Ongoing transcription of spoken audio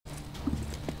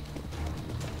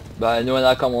Bah nous on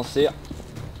a commencé.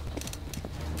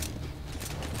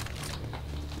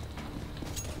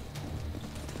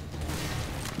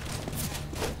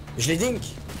 Je les dink.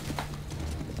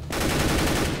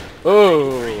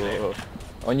 Oh,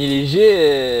 on est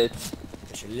léger.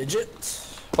 J'ai legit.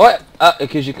 Ouais. Ah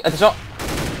ok j'ai... Attention.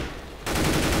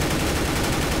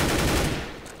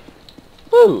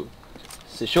 Oh,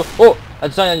 c'est chaud. Oh,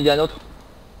 attention il y a un autre.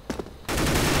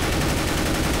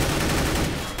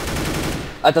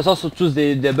 Attention, ce sont tous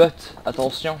des bots.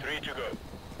 Attention.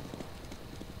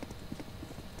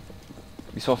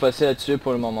 Ils sont faciles à tuer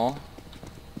pour le moment.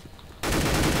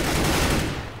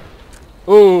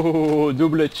 Oh,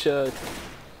 double shot.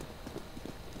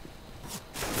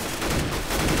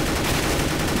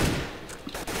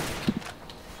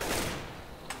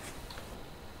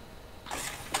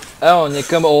 Ah, on est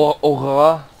comme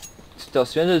Aurora. Tu te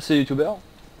souviens de ce youtubeur?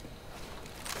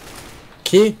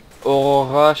 Qui?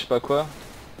 Aurora, je sais pas quoi.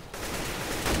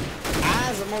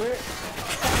 Ah, j'ai mangé.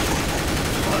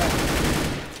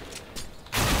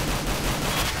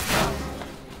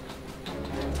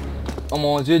 Oh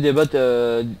mon dieu, des bots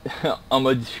en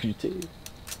mode difficulté.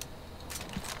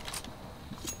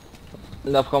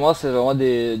 La première c'est vraiment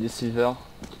des silver.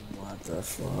 What the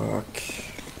fuck?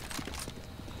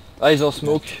 Ah ils ont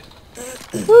smoke.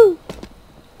 Oh,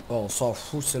 on s'en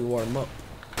fout, c'est le warm-up.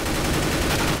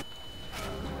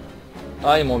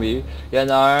 Ah ils m'ont mis. Il y en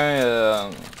a un...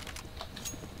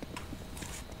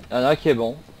 Il y en a un qui est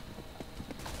bon.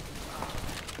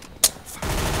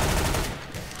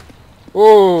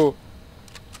 Oh!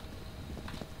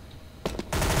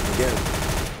 Again.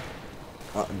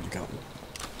 Ah, une carte.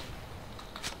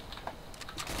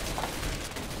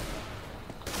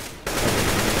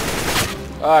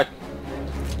 Ah!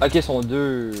 Ok, ils sont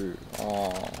deux. Oh.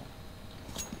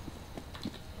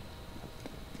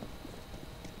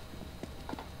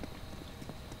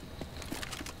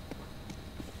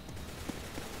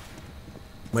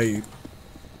 Oui.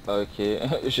 Ok,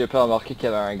 j'ai pas remarqué qu'il y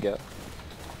avait un gars.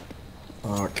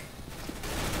 Ok.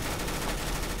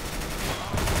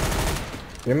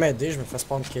 Viens m'aider, je me fais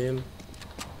spawn kill.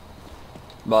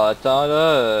 Bah attends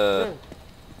là.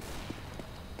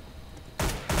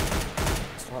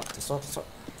 T'es ça.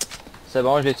 C'est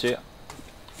bon, je l'ai tué.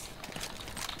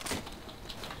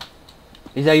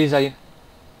 Ils arrivent.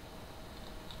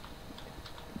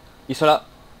 Ils sont là.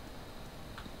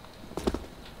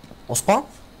 On se prend?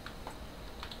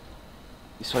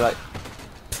 Ils sont là.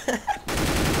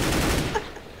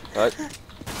 Ouais.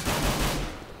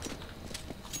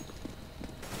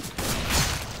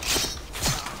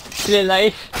 J'ai les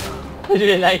knives. J'ai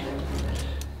les knives.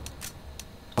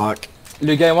 Fuck.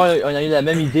 Le gars et moi, on a eu la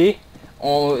même idée.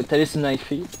 On est allé se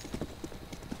knifer.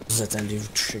 Vous êtes allés vous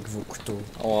toucher avec vos couteaux.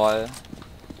 Ouais.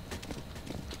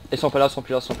 Ils sont pas là, ils sont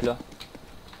plus là.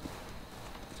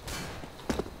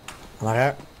 En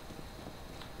arrière.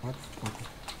 Ouais.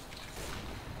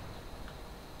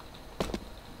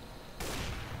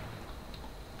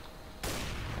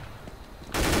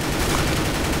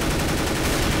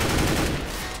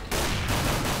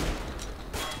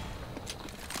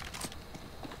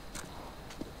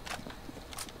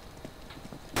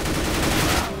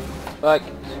 Ouais,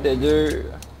 c'était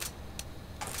deux.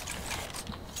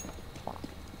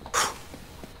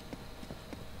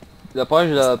 La première,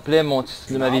 je l'ai appelé mon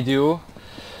titre de ma vidéo.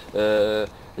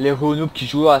 Les noobs qui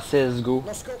jouent à Csgo.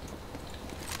 Let's go.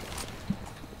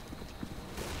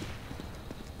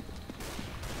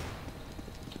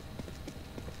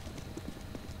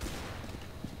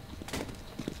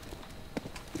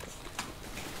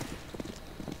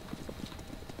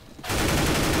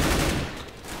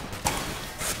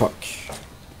 Fuck.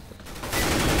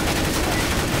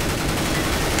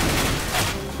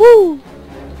 Wouh!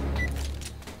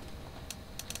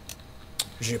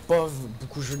 J'ai pas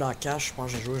beaucoup joué dans le cash, je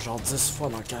pense que j'ai joué genre 10 fois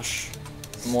dans le cash.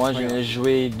 Moi, j'ai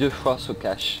joué 2 fois sur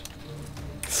cash.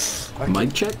 Okay.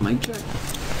 Mic check.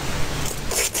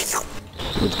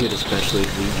 Looks good, especially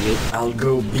if we get. I'll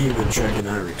go be with Dragon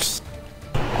Arix.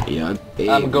 Yeah,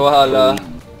 I'm Gohala.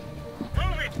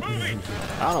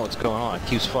 I don't know what's going on. It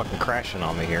keeps fucking crashing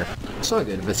on me here. It's all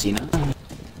good, Vecina.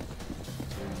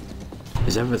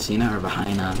 Is that Vecina or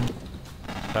Vahina?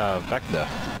 Vecna.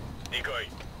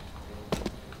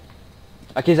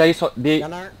 Ok, ils arrivent sur des... Y'en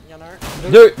a un.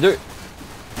 Deux.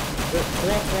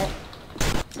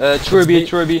 3. Trurby.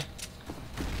 J'ai 27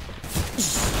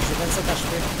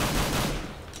 HP.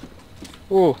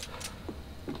 Oh.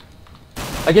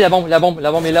 Ok, la bombe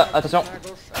est là, attention.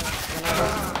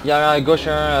 Il y a un à gauche,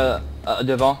 un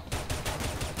devant.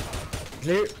 Je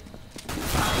l'ai eu.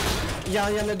 Il y en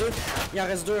a 2. Il en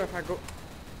reste 2 à gauche.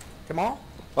 T'es mort?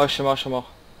 Ouais, je suis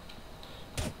mort.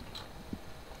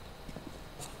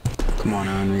 Come on,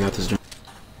 Aaron, we got this.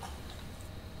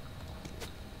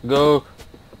 Go!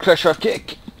 Crash or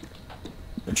kick!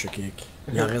 Clutch kick.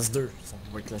 Il en reste deux. Ça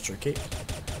va être clutch kick.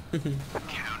 Good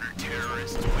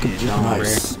job,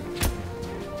 Nice.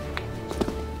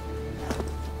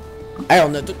 Hey,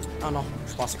 on a tout... Ah non,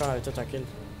 je pensais qu'on avait tout un kill.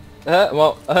 Ah,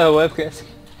 bon, ouais, presque.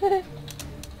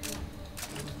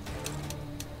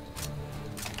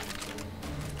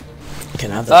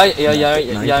 Canada. Ah, il y a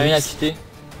un à quitter.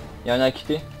 Il y a un à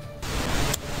quitter.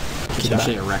 It's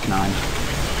actually a Rec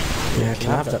 9. Yeah,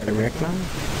 can I have that Eric, man?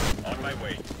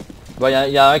 Bon, il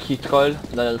y a un qui troll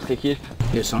dans notre équipe.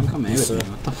 Yo, someone come in with me,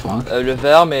 what the fuck? Le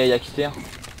vert, mais il a quitté.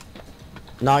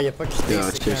 Non, il a pas quitté. Yo,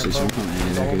 seriously, someone come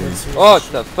in with me. Oh,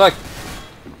 the fuck!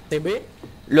 TB?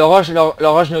 Le roche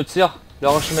nous tire. Le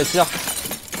roche me tire.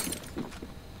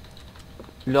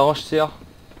 Le roche tire.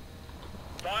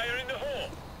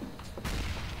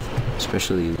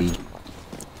 Especially League.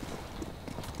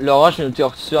 Le roche nous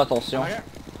tire dessus, attention.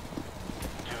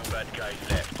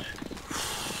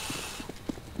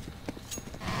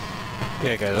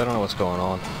 Yeah, guys, I don't know what's going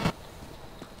on.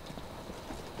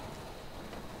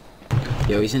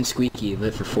 Yo, he's in Squeaky,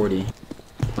 lit for 40.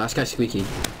 Last guy Squeaky.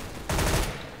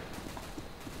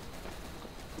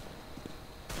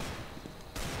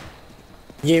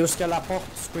 Il est où est-ce que la porte,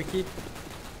 Squeaky?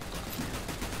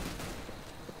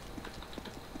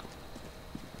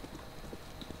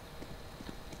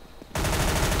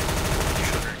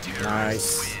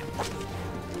 Nice.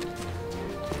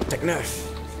 Tech 9.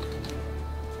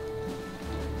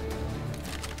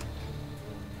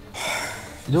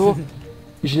 Yo,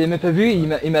 je l'ai même pas vu,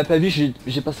 il m'a pas vu,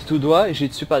 j'ai passé tout droit et j'ai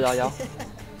dessus par derrière.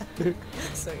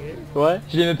 Sérieux? Ouais,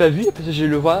 je l'ai même pas vu parce que je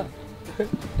le vois.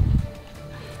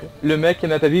 Le mec il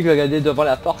m'a pas vu, il regardait devant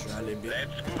la porte. Je vais aller B.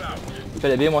 Il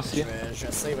fallait bien moi aussi. Je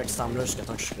vais save avec cette arme là jusqu'à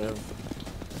temps que je crève.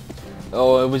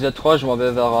 Oh, vous êtes trois, je m'en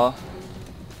vais vers A.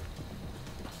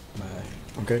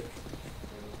 Ok.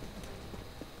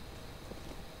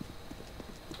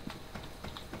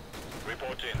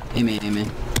 Amen, amen.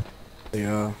 Et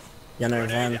y en a un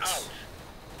vent.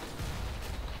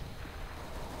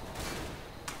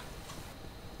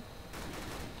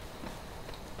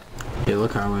 Yeah,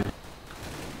 look our way.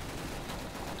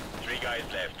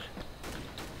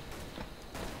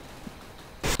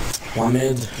 One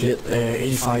mid, lit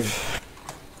 85.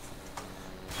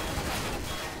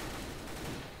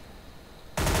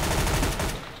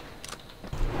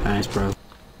 Nice, bro.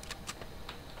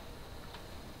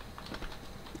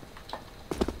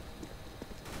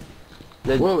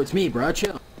 Whoa, it's me, bro.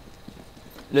 Chill.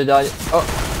 Le derrière. Oh!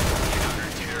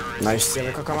 Nice, il y a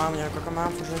un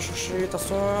cocommande, faut que je vais chercher, t'as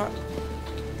ça.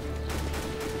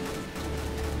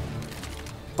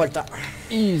 Pas le temps.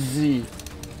 Easy!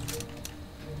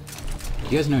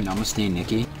 You guys know Namaste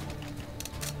Nikki?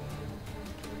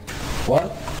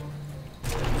 What?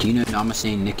 Do you know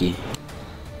Namaste Nikki?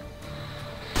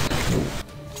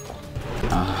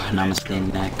 Namaste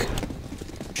Neck.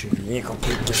 J'ai rien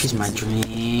compris. She's my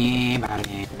dream.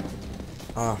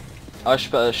 Ah, Ah,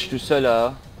 je suis tout seul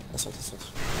là. t'as ça.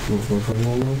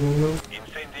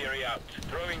 Incendiary out.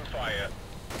 Throwing fire.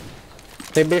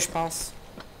 TB, je pense.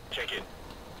 Check it.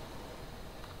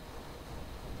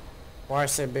 Ouais,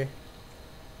 c'est B.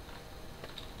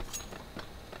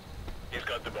 He's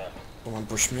got the bomb. On va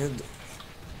push mid.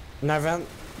 Navan.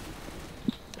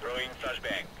 Throwing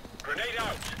flashbang. Grenade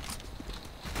out.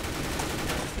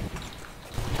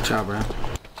 Ciao, bro.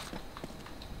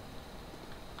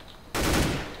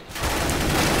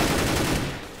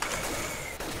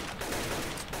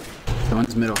 The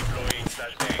one's middle. Throwing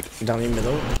flashbang. Dernier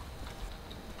middle.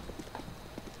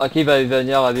 Ok, il va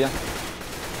venir à bien.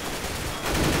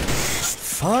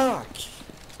 Fuck!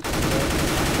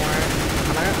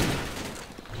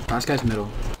 Last guy's middle.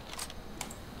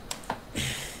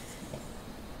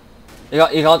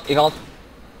 Il rentre.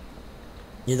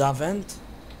 Il est dans vent?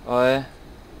 Ouais.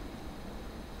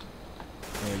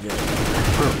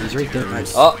 Bro, he's right there.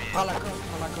 Nice. Oh! Prends la corde.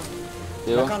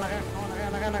 C'est La bon. corde en arrière,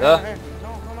 en Là. arrière.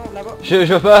 Non, là-bas. Je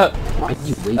veux pas! Why did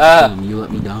you wait Ah. till you let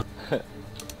me down?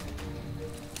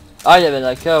 Ah, il y avait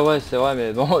Naka, ouais, c'est vrai,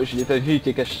 mais bon, je l'ai pas vu, il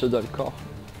était caché dans le corps.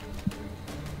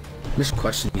 I'm just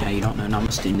questioning how you don't know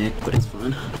Namaste Nick, but it's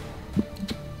fun.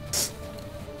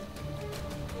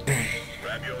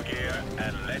 Grab your gear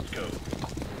and let's go.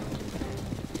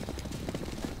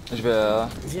 Je vais...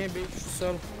 Viens B, je suis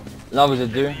seul. Non, vous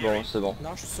êtes deux? Bon, c'est bon.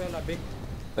 Non, je suis seul à B.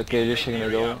 Ok, je check mes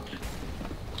dos.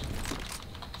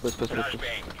 Pousse. Flashbang.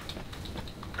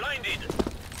 Blinded.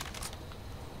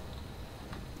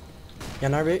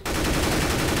 Y'en a un B.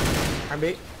 Un B.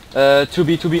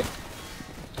 2B.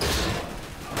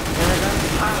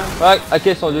 Ouais, ok,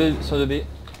 ils sont deux B.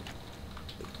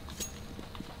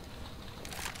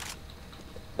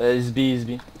 Is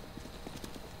B.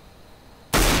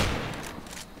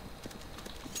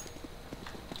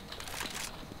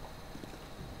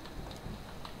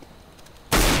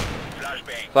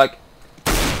 Flashbang. Fuck.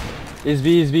 Is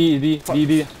B. Fuck.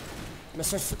 B. Mais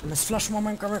se flash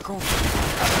moi-même comme un con.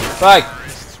 Fuck!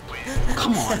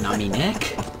 Come on, Nami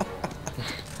Nick.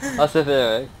 Ah, c'est fait,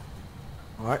 ouais.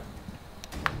 Ouais.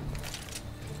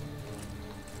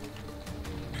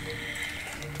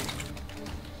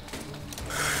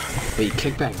 Wait,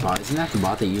 kickback bot, isn't that the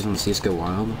bot they use on CSGO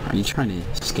Wild? Are you trying to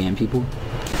scam people?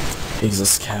 He's a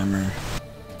scammer.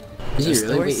 Is he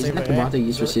really? Wait, isn't that the bot they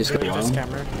use for CSGO Wild?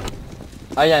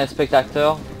 Ah, y'a un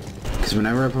spectateur. Because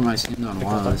whenever I put my skins on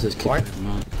Wild, it says kickback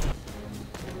bot.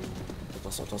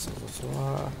 Attention.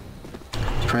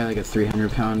 It's probably like a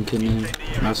 300-pound kidney.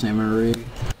 Mouse name and rig.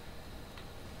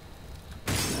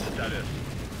 Status.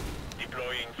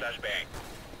 Deploying flashbang.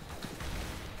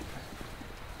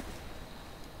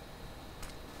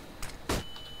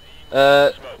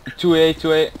 Smoke.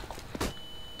 2A.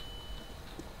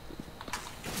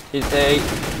 He's A.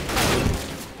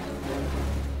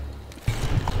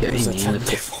 Yeah, he Vous êtes nailed it.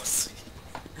 défoncé.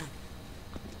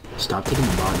 Stop taking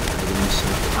the bot.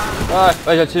 Ah,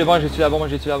 ouais, j'ai tué le bon, j'ai tué la bombe.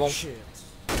 Shit.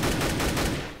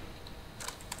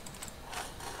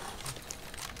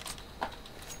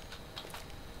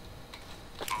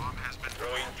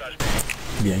 Throwing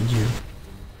flashbang. Behind you.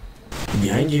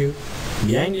 Behind you.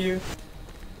 Behind you.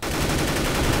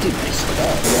 Dude, nice.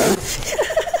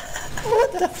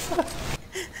 What the fuck?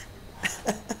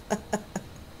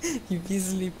 Il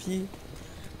vise les pieds.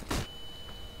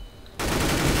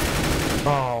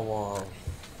 Oh wow.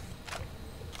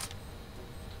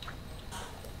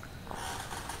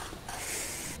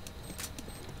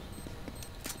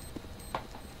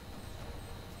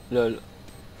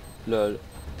 Lol.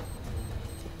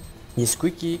 Il est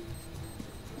squeaky.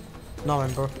 Non,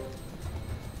 même pas.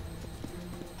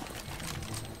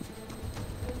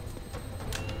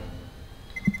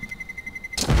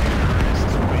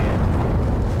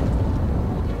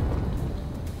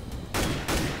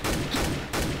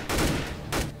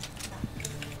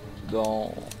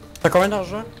 Dans... T'as combien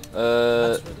d'argent? Tu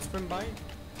peux me buy?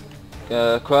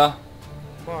 Quoi?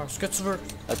 Ouais, ce que tu veux.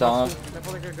 Attends, hein.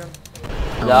 N'importe quel gun.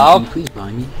 Là. Can you please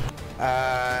buy me?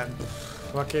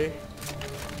 Ok.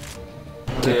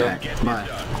 Kickback.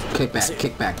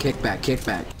 Buy.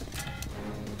 Kickback.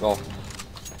 Bon.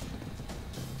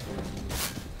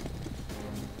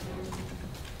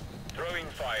 Throwing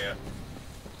fire.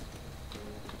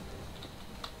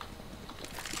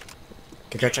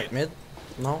 Quelqu'un check mid?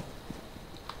 Non?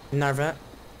 Une vent.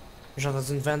 J'ai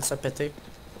entendu une vente se péter.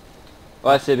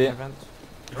 Ouais, c'est B. Une vente.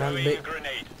 Vente Throwing B. a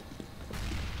grenade.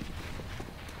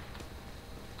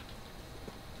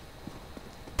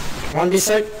 One B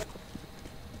side.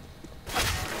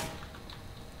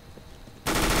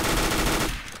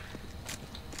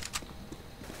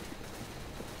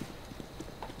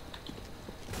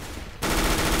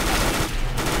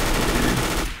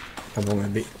 Ah bon,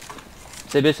 B.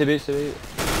 C'est B.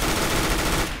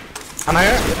 En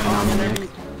arrière!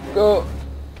 Go!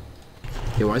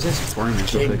 Yo, why is this foreign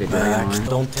so Kick like a back, dragon?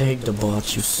 don't take the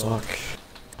bot, you suck.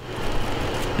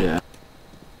 Yeah.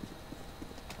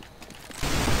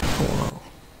 Wow.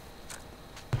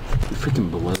 He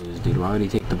freaking blows, dude. Why would he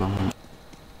take the bomb?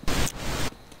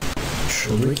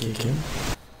 Should we kick him?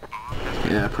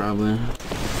 Yeah, probably.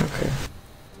 Okay.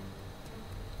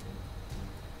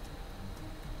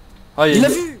 Oh, Il l'a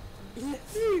vu! Il l'a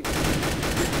vu!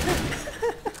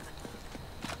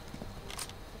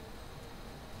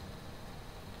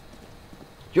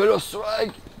 YOLO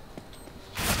swag!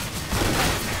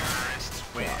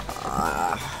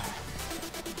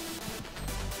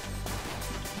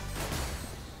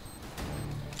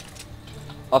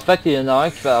 En fait, il y en a un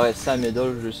qui va rester à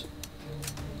middle juste.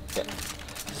 Ok.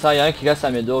 Ça, il y a un qui reste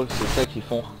à middle, c'est ça qu'ils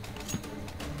font.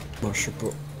 Bon, je sais pas.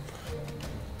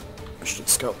 Je te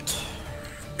scout.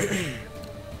 Let's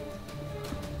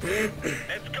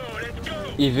go.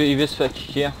 Il veut se faire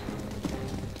kicker.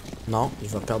 Non, il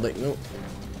va perdre avec nous.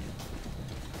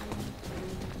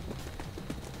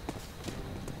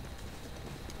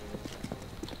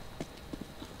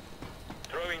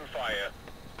 Throwing fire.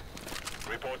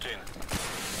 Reporting.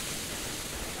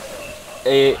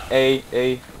 A.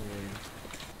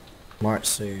 Ouais,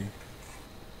 c'est...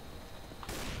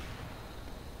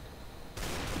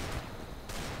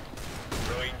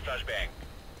 Throwing flashbang.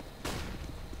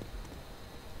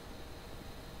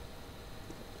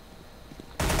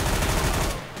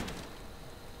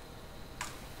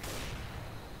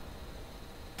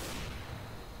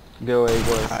 Go away,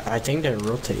 boy. I think they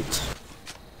rotate.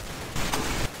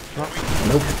 Oh,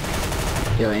 nope.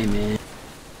 Yo, amen.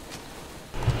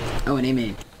 Oh, and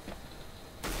amen.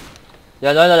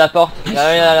 Y'en a un à la porte. Y'en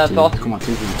a un à la porte. Come on,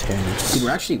 dude. Dude,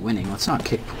 we're actually winning. Let's not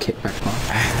kick back ball.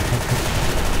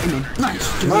 Amen.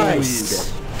 Nice.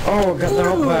 Nice. Oh, got the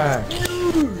help back.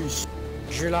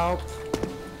 J'ai la help.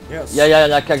 Yes. Y'a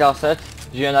un AK-47.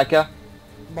 J'ai un AK.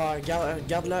 Bah,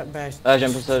 garde-la. Ben, Ah,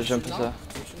 j'aime pas ça, j'aime pas ça.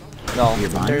 Non. You're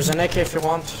fine. there's an AK if you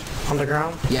want. On the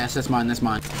ground. Yes, that's mine. That's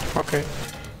mine. Okay.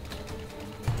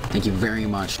 Thank you very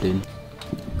much, dude.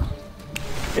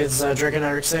 It's Dragon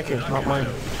Eric's AK, not mine.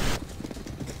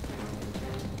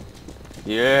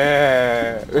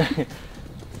 Yeah.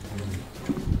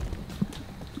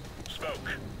 Smoke.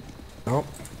 Oh,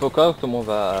 Pourquoi tout le monde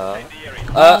va...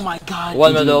 Oh Ah, my god.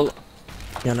 one dude. middle.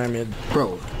 y'en a un mid.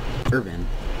 Bro, Irvin.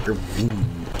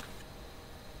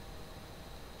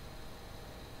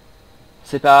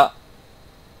 C'est pas...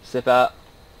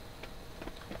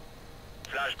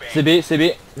 Flashbang. C'est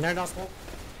B. Y'en a un dans ce pont.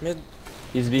 Mid.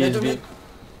 Is B, Mid is ou B. mid?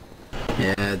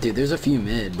 Yeah, dude, there's a few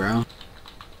mid, bro.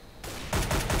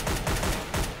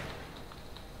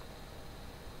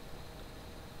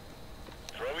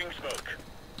 Throwing smoke.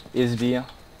 Is B.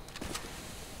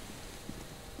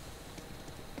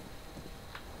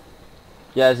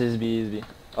 Yes, is B.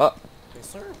 Oh, Bien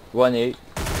sûr. 1-8.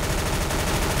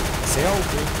 C'est haut,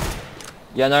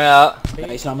 B. Y'en a un là.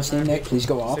 Nice, I'm a Nick. Please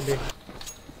go off. C'est B.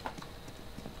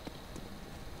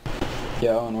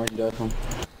 Yeah, and where'd you die from?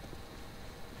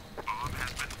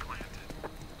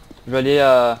 Je vais aller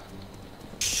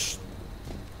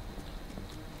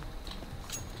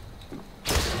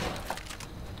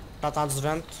J'ai entendu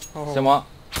vent. Oh, C'est moi.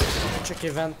 Check les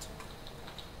vents.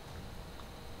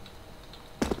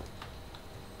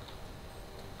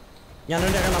 Y'en a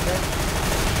un derrière la porte.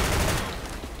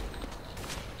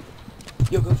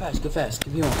 Yo, go fast.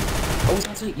 Give me one. Oh, he's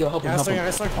on site. Yo, help him, help Y'en him.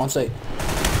 reste un. On site.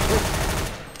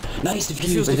 Nice,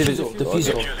 defuse. Defuse.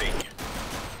 Defusing.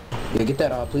 Yo, get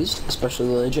that out, please. Especially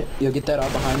the legit. Yo, get that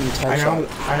out behind me. I Headshot.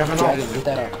 have an Dragon, off. get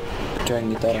that out. Dragon,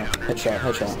 get that out. Headshot.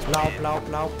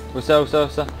 Laup. Où ça?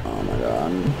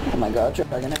 Oh my god,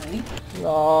 Dragon, hey.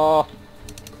 Non.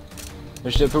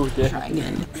 Je sais pas où t'es.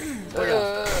 Dragon.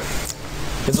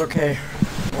 It's okay.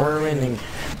 We're winning.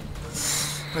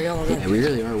 Regarde, Yeah, we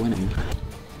really are winning.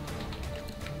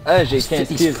 Ah, j'ai It's 15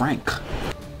 50's kills. Frank.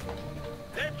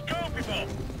 Let's go, people.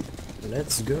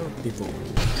 Let's go, people.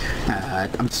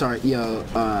 I'm sorry, yo,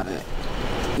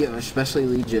 especially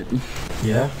Legit.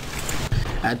 Yeah.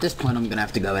 At this point, I'm gonna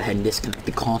have to go ahead and disconnect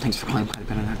the call. Thanks for playing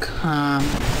Compet.com.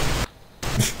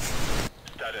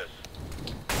 Status.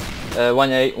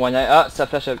 1-8. Ah, ça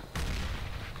flash up.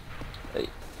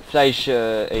 Flash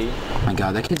A. Oh my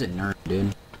god, that kid's a nerd,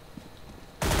 dude.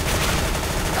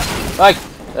 Fuck!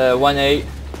 1-8.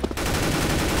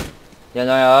 Y'en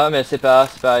a un A, mais c'est pas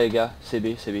les gars. C'est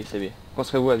B.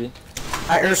 Construisez-vous à B.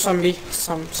 I hear some B.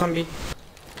 Some B.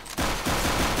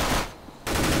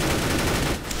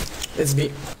 It's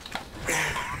B.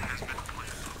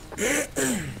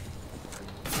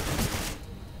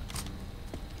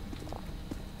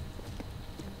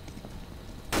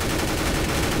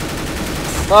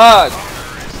 Fuck!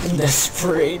 The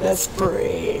spray.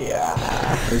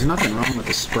 Yeah. There's nothing wrong with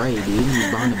the spray, dude. He's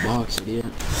behind the box, idiot.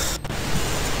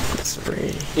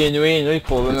 Spray. Inouï, il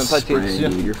pourrait même pas tirer Spray, dessus.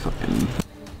 dude, you're fucking...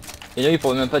 Inouï, il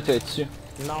pourrait même pas tirer dessus.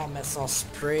 Non, mais son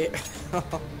spray.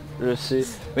 Je sais.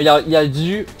 Mais il a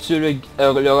dû tuer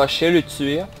le rocher, le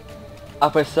tuer.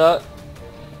 Après ça,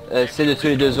 c'est de tuer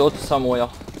les deux autres sans mourir.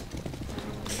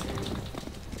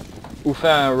 Ou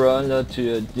faire un run, là,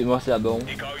 dis-moi c'est la bombe.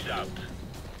 Echo is out.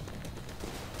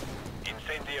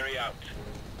 Incendiary out.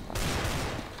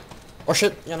 Oh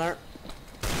shit, y'en a un.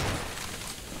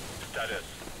 Status.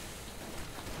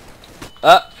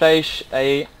 Ah, flash,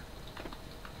 allez.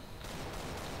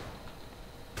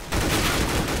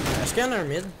 Est-ce qu'il y en a un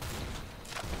mid?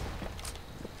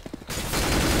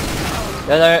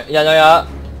 Il y en a un A.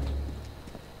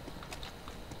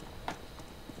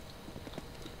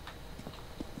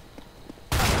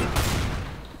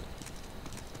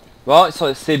 Bon,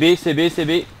 c'est B.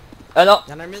 Ah non!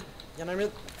 Y'en a un mid.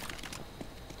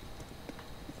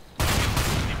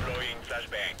 Deploying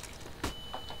flashbang.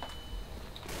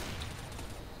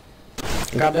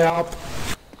 Garde help.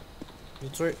 J'ai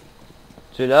tué.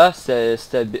 Celui-là,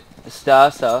 c'était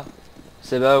A, ça.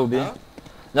 C'est B ou B? A?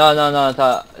 Non,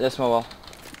 attends, laisse-moi voir.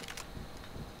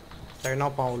 T'as un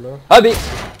op en haut là. Ah, B!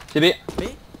 C'est B. B?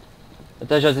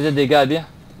 Attends, j'ai des dégâts à B.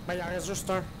 Ben y'en reste juste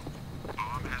un.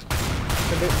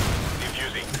 C'est B.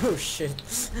 Defusing. Oh shit.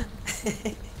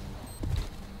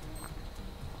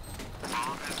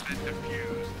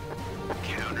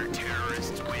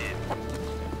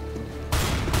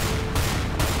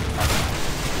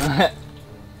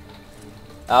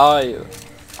 Ah ouais.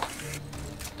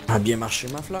 A bien marché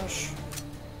ma flash.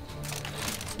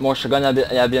 Mon shotgun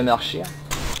a bien marché.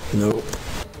 No.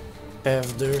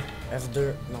 F2.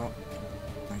 F2. Non.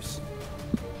 Nice.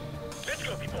 Let's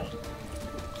go, people.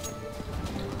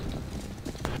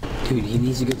 Dude, he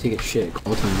needs to go take a shit.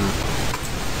 Call time out.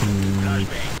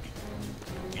 Flashbang.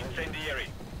 Incendiary.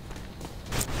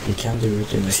 You can't do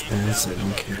it in his pants, I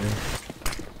don't care.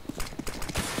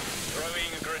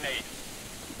 Throwing a grenade.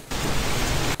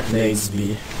 Nades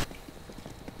B.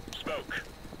 Smoke.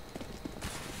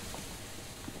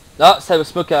 Ah, ça va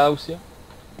smoke A aussi.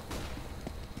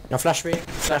 Y'a flash B.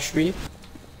 Flash B.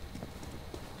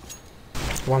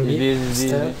 One B. Easy.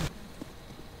 Step.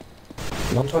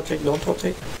 Don't rotate, don't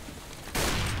rotate.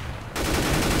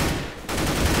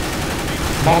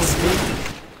 Bounce B.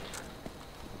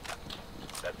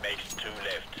 That makes 2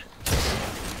 left.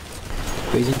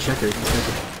 Wait, he's in checker, he's in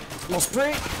checker. Mon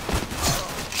spray.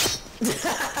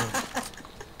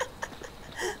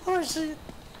 Oh shit.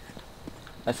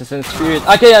 Assassin's Creed.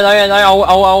 Ok, y'en a un en haut,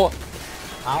 en haut.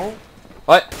 Ah oh?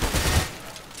 Ouais.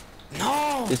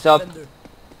 Non. C'est ça. 22.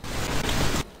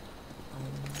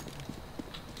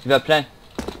 Il va plein.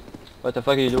 What the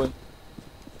fuck are you doing?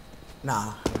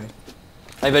 Nah, ouais.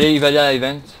 Ah, il va aller à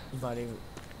l'event. Il va aller où?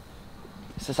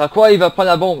 Ça sert à quoi? Il va prendre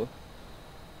la bombe.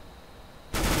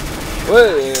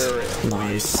 Ouais.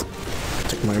 Nice.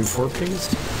 Take my M4 please.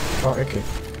 Oh, okay.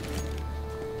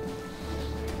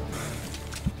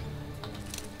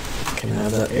 Can I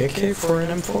have that AK for an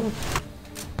M4?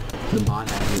 The bot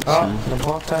has it, Oh, so. the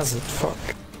bot has it, fuck.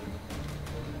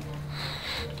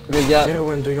 Les gars. Yeah,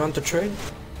 when do you want to trade?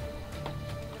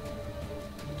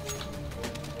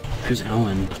 Who's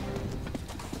Owen?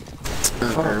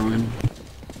 Erwin.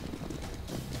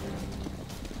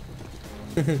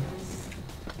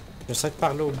 J'essaie de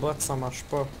parler au bot, ça marche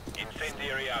pas.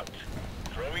 Incendiary out.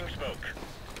 Throwing smoke.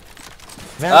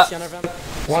 Vent, Ah. y'en a un vent.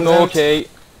 One Smoke vent. A.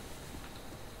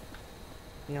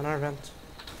 Y'en a un vent.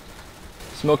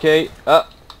 Smoke A. Ah.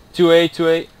 2A,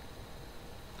 2A.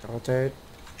 Rotate.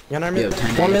 Y'en a un Yo, mid.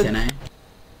 10A, One mid. 10A.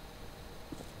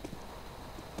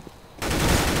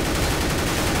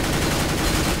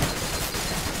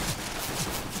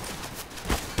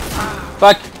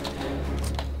 Fuck!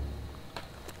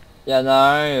 Y'en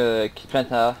a un qui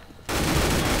plante à A.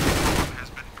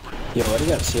 Yo, why do you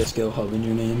got Csgo hub in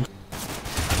your name?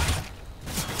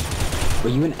 Were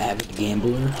you an avid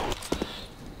gambler?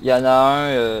 Y'en a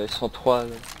un, ils sont 3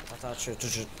 là. Attends, je...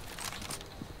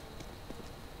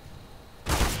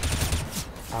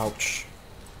 Ouch.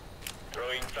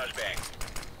 Throwing flashbang.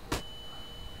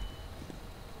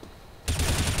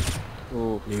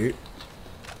 Oh. Eu.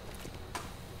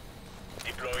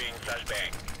 Deploying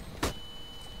flashbang.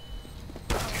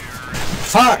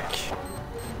 Fuck!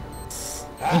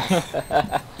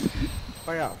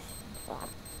 Pas grave.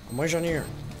 Moi j'en ai un.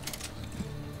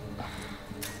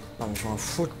 Non, je m'en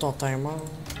fous de ton timer.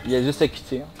 Il a juste à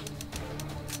quitter.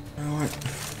 Ah ouais.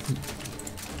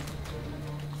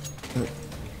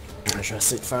 Je vais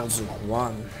essayer de faire du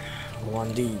one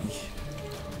D.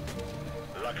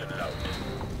 Lock and load.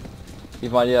 Ils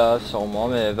vont aller à A sur moi,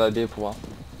 mais va B pour A.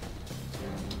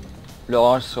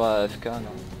 L'orange soit AFK,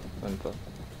 non. Même pas.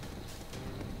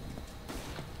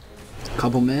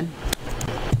 Couple men?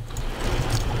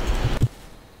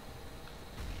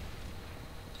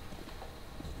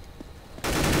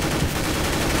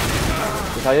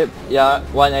 C'est sérieux? Il y a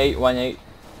 1A, 1A.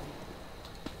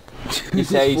 Il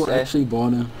sait, il We're sait. actually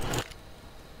Bona.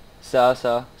 Ça.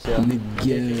 Nigga.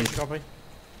 J'ai compris.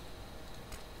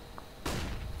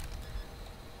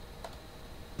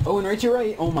 Oh, and right to your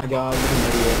right. Oh my god,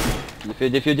 what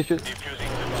an idiot. Défuse. Defusing the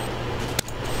bomb.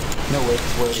 No way,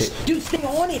 wait. Dude, stay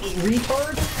on it,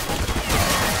 retard!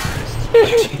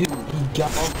 Dude, he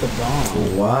got off the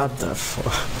bomb. What the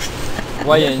fuck?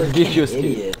 Ouais, il y a une Freaking diffuse kit.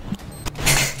 idiot.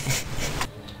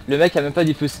 Le mec a même pas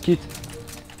diffuse kit.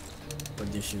 Pas de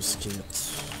diffuse kit.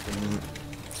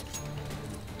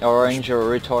 Orange or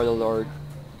retarded lord.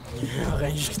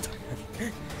 Orange.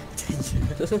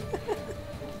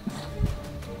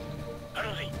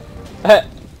 Allons-y.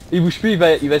 Il bouge plus, il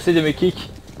va essayer de me kick.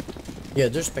 Il y a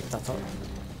 2 spectateurs.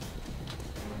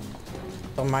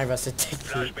 Sûrement il va essayer de take.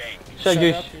 Flashbang. Shut Shut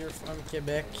up. up, you're from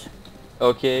Québec.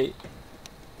 Ok.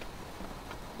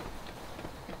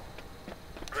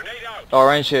 Grenade out.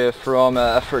 Orange from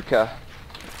Africa.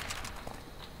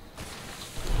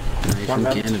 No, he's from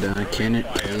Canada.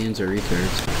 Aliens are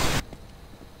retards.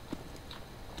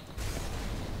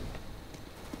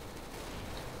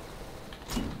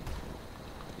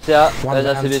 C'est A. One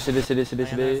Là, band. c'est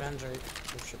B.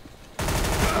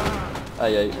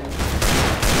 Aïe.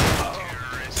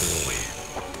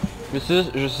 Je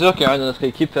suis sûr qu'un de notre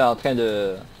équipe est en train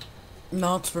de...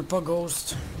 Non, tu peux pas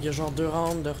ghost. Il y a genre 2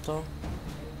 rounds de retard.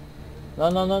 Non,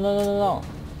 non, non, non, non, non, non.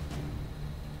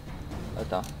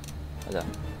 Attends. Attends.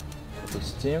 C'est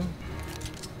Steam.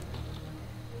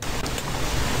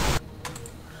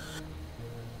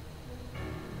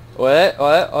 Ouais,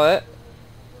 ouais, ouais.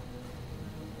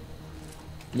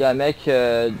 Il y a un mec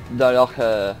dans leur...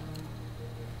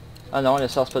 Ah non, le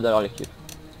sort c'est pas dans leur équipe.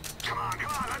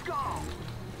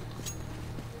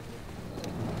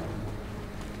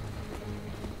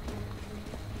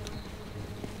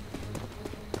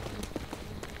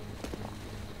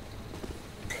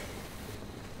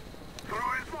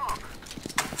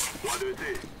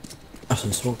 Ah, c'est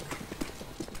une smoke.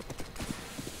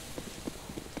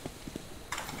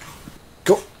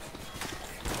 Go!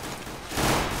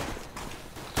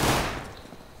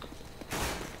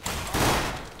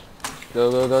 Go,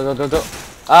 go, go, go, go, go.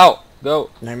 Ow! Go!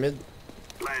 L'un mid.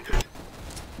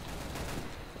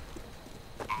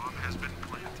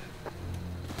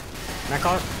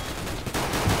 D'accord.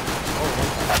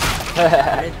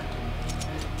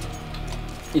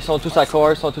 Ils sont tous à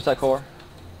corps, ils sont tous à corps.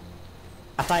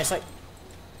 Attends, essaye.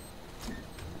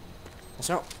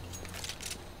 Attention.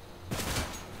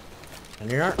 J'en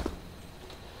ai eu un.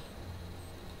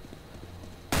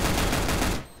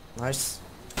 Nice.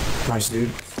 Nice,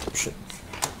 dude. Shit.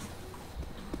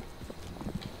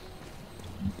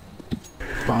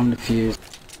 Bomb defused.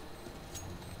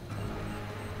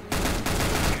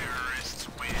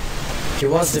 He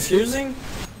was defusing?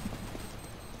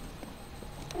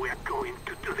 We are going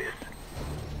to do this.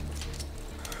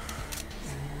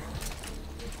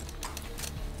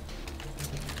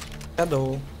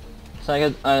 Cadeau.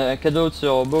 C'est un cadeau de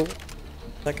robot.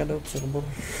 C'est un cadeau, c'est robot.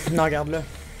 Non, regarde-le.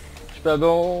 Je suis pas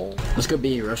bon. Let's go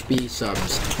B, rush B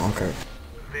subs. Okay.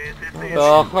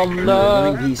 Oh, comme No, we're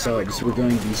là. going B subs. We're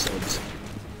going B subs.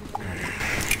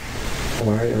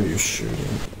 Why are you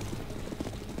shooting?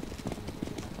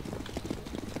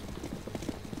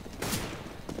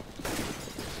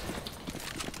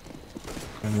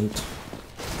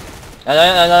 Il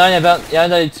y a un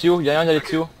dans les tuyaux, il y a un dans les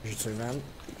tuyaux. J'ai tué Van.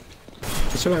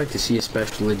 That's what I like to see,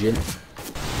 especially legit.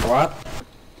 What?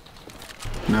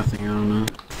 Nothing, I don't know.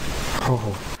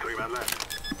 Oh. 3 men left.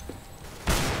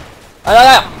 À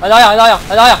l'arrière, à l'arrière, à l'arrière,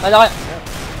 à l'arrière, à l'arrière.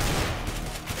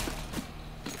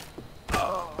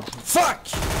 Fuck!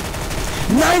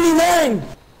 99!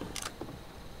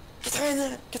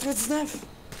 99!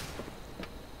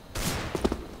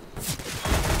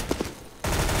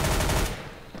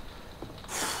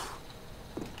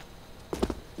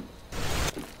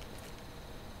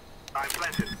 I'm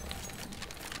planted.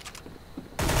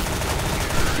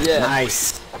 Yeah.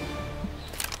 Nice!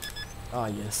 Ah,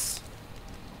 yes.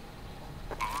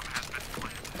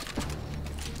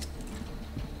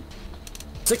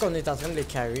 Tu sais qu'on est en train de les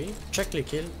carry. Check les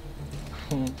kills.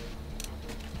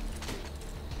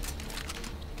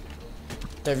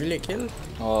 T'as vu les kills?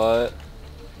 Ouais.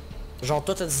 Genre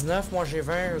toi t'as 19, moi j'ai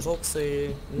 20, eux autres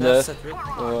c'est 9, 9. 7, 8.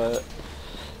 Ouais.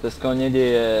 Parce qu'on est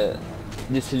des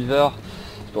silver.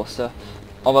 C'est pour ça.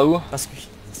 On va où? Parce que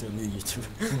c'est un YouTube.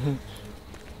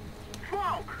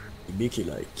 Il big qui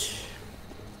like.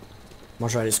 Moi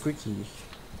je vais aller squeaky.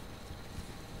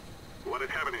 What is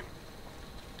happening?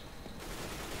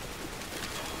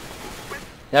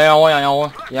 Il y a un en haut, il y a un en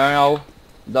haut. Il y a un en haut.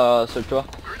 Sur le toit.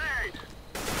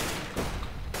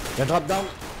 Le drop down.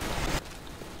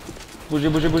 Bougez,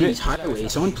 bougez, Dude, bougez. he's highway.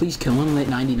 Someone please kill him at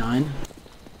 99.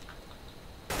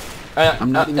 Ah,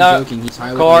 I'm not even ah, joking, he's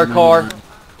highway Core, at 99. core.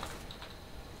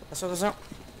 Attention, attention.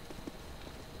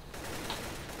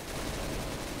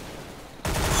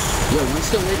 Yo, one's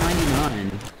still at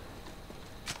 99.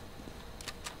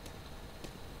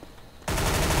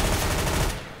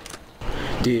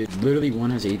 Dude, literally one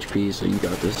has HP, so you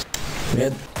got this.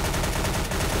 Mid.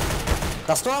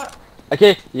 Tasse-toi! Ok,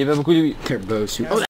 il y avait beaucoup de... Turbo suit. Oh,